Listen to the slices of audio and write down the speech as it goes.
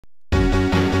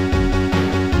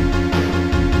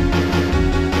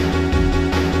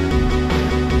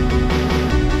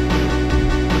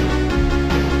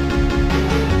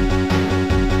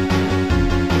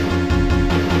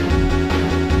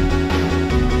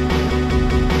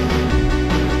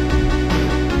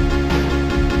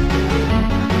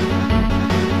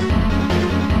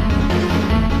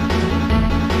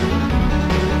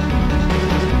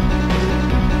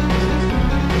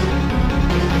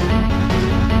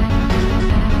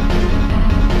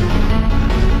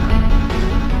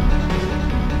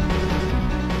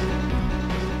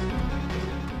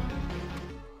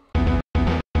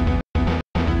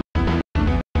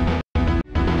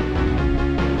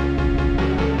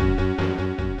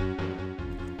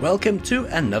Welcome to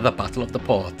another Battle of the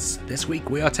Ports. This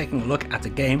week we are taking a look at a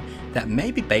game that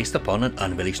may be based upon an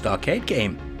unreleased arcade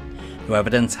game. No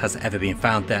evidence has ever been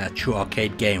found that a true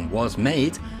arcade game was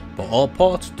made, but all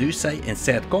ports do say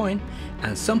insert coin,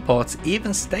 and some ports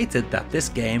even stated that this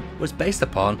game was based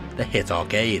upon the hit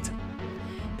arcade.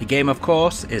 The game, of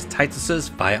course, is Titus's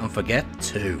Fire and Forget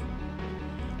 2.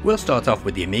 We'll start off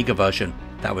with the Amiga version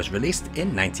that was released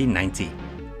in 1990.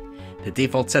 The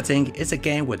default setting is a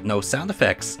game with no sound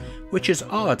effects, which is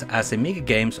odd as Amiga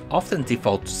games often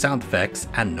default to sound effects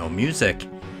and no music,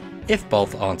 if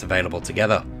both aren't available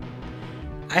together.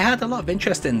 I had a lot of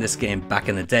interest in this game back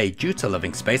in the day due to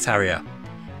loving Space Harrier.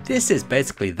 This is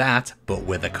basically that, but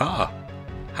with a car.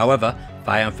 However,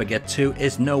 Fire and Forget 2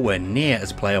 is nowhere near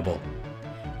as playable.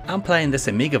 I'm playing this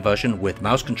Amiga version with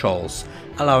mouse controls,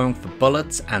 allowing for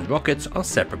bullets and rockets on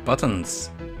separate buttons.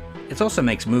 It also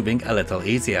makes moving a little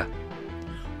easier.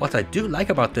 What I do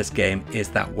like about this game is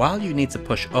that while you need to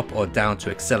push up or down to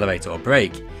accelerate or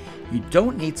brake, you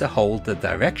don't need to hold the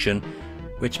direction,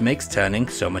 which makes turning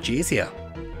so much easier.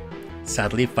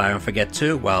 Sadly, Fire and Forget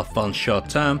 2, while fun short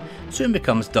term, soon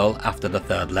becomes dull after the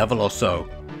third level or so.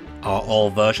 Are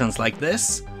all versions like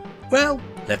this? Well,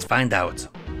 let's find out.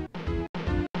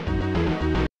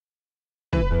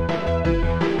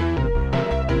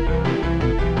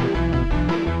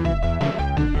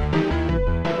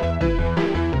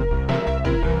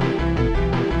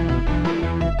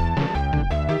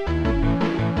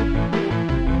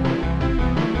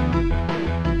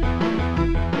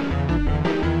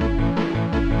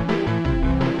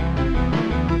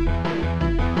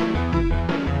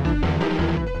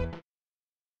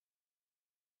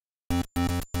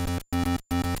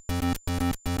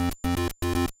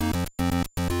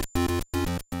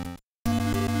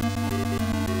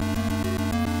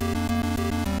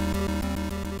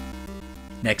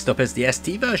 Next up is the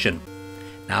ST version.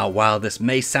 Now, while this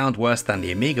may sound worse than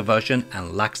the Amiga version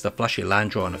and lacks the flashy line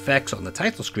drawing effects on the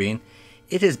title screen,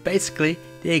 it is basically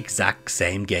the exact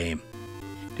same game.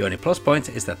 The only plus point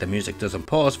is that the music doesn't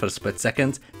pause for a split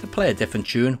second to play a different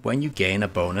tune when you gain a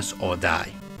bonus or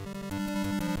die.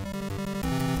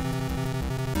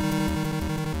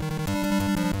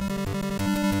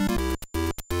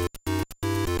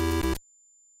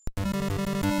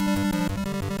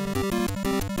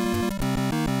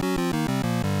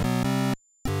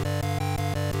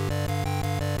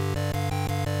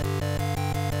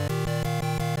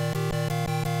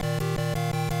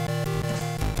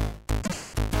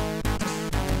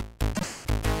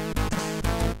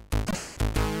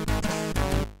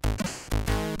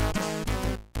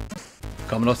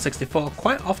 Commodore 64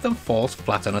 quite often falls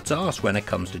flat on its arse when it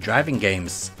comes to driving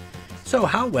games. So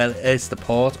how well is the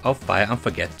port of Fire and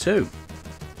Forget 2?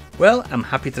 Well, I'm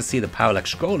happy to see the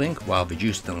parallax scrolling, while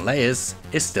reduced in layers,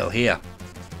 is still here.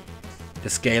 The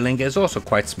scaling is also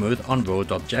quite smooth on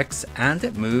road objects, and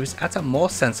it moves at a more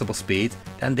sensible speed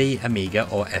than the Amiga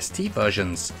or ST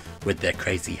versions, with their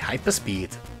crazy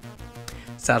hyperspeed.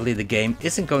 Sadly, the game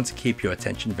isn't going to keep your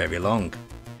attention very long.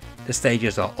 The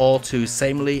stages are all too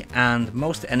samely, and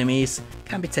most enemies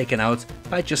can be taken out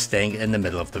by just staying in the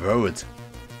middle of the road.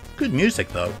 Good music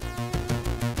though.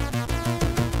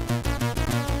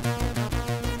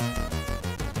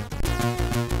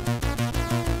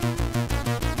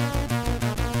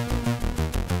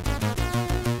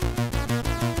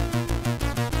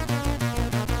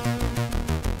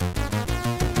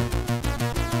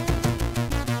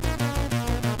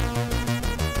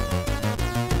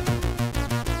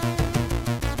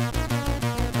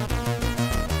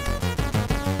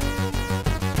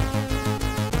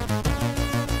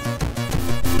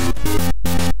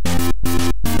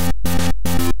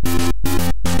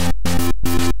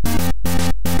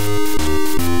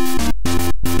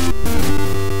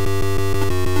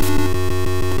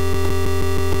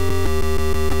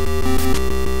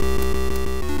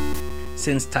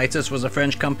 Since Titus was a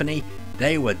French company,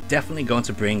 they were definitely going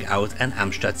to bring out an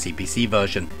Amstrad CPC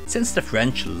version, since the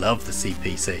French love the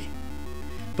CPC.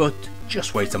 But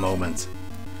just wait a moment.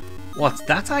 What's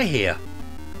that I hear?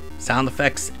 Sound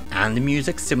effects and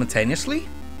music simultaneously?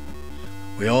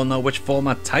 We all know which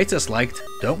format Titus liked,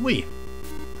 don't we?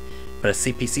 For a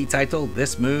CPC title,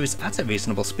 this moves at a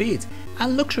reasonable speed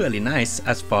and looks really nice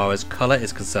as far as colour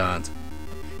is concerned.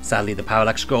 Sadly, the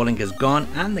parallax scrolling is gone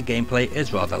and the gameplay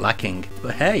is rather lacking,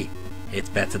 but hey, it's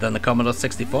better than the Commodore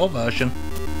 64 version.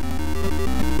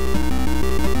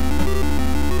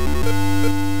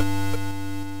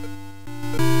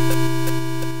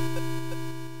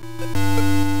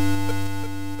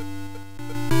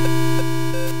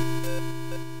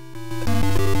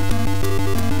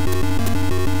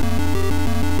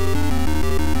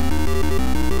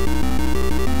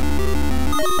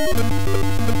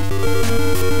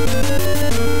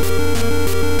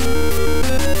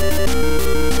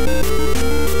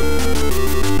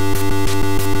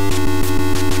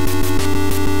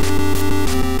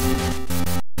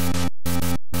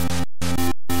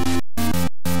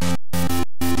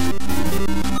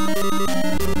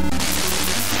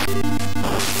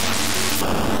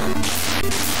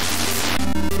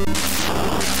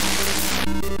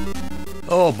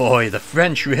 Oh boy, the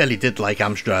French really did like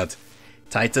Amstrad.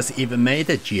 Titus even made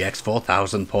a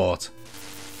GX4000 port.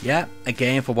 Yeah, a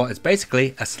game for what is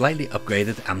basically a slightly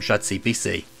upgraded Amstrad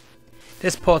CPC.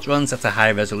 This port runs at a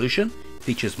high resolution,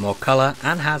 features more colour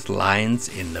and has lines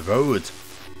in the road.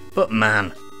 But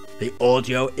man, the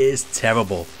audio is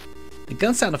terrible. The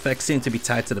gun sound effects seem to be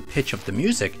tied to the pitch of the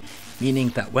music,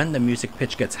 meaning that when the music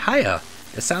pitch gets higher,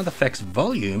 the sound effects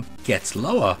volume gets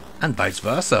lower and vice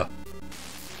versa.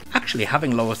 Actually,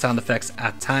 having lower sound effects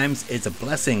at times is a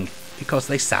blessing because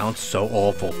they sound so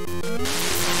awful.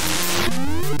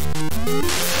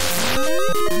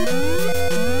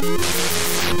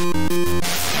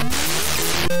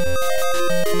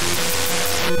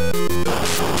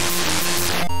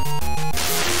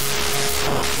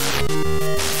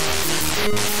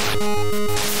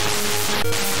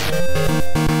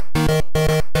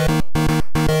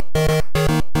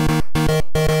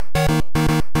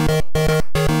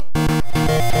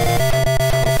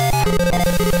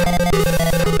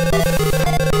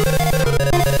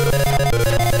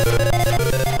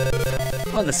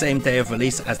 On the same day of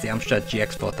release as the Amstrad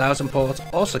GX4000 port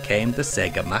also came the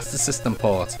Sega Master System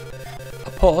port, a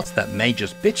port that may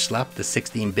just bitch slap the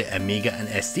 16-bit Amiga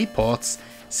and ST ports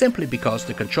simply because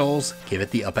the controls give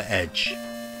it the upper edge.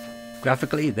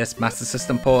 Graphically, this Master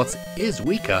System port is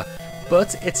weaker,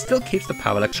 but it still keeps the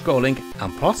parallax scrolling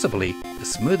and possibly the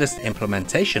smoothest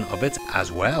implementation of it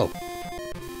as well.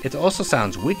 It also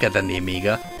sounds weaker than the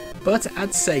Amiga, but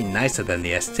I'd say nicer than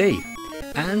the ST,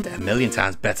 and a million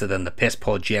times better than the piss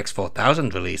poor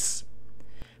GX4000 release.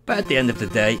 But at the end of the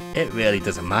day, it really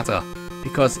doesn't matter,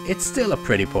 because it's still a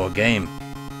pretty poor game.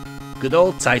 Good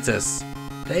old Titus,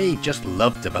 they just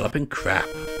love developing crap.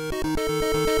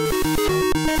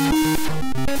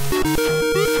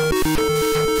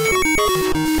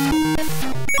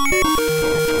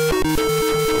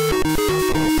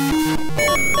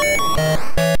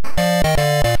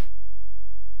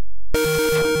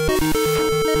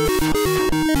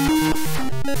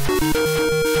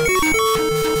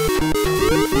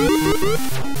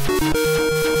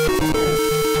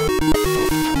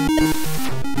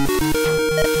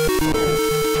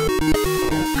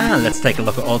 And let's take a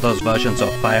look at all those versions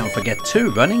of Fire and Forget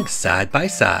 2 running side by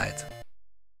side.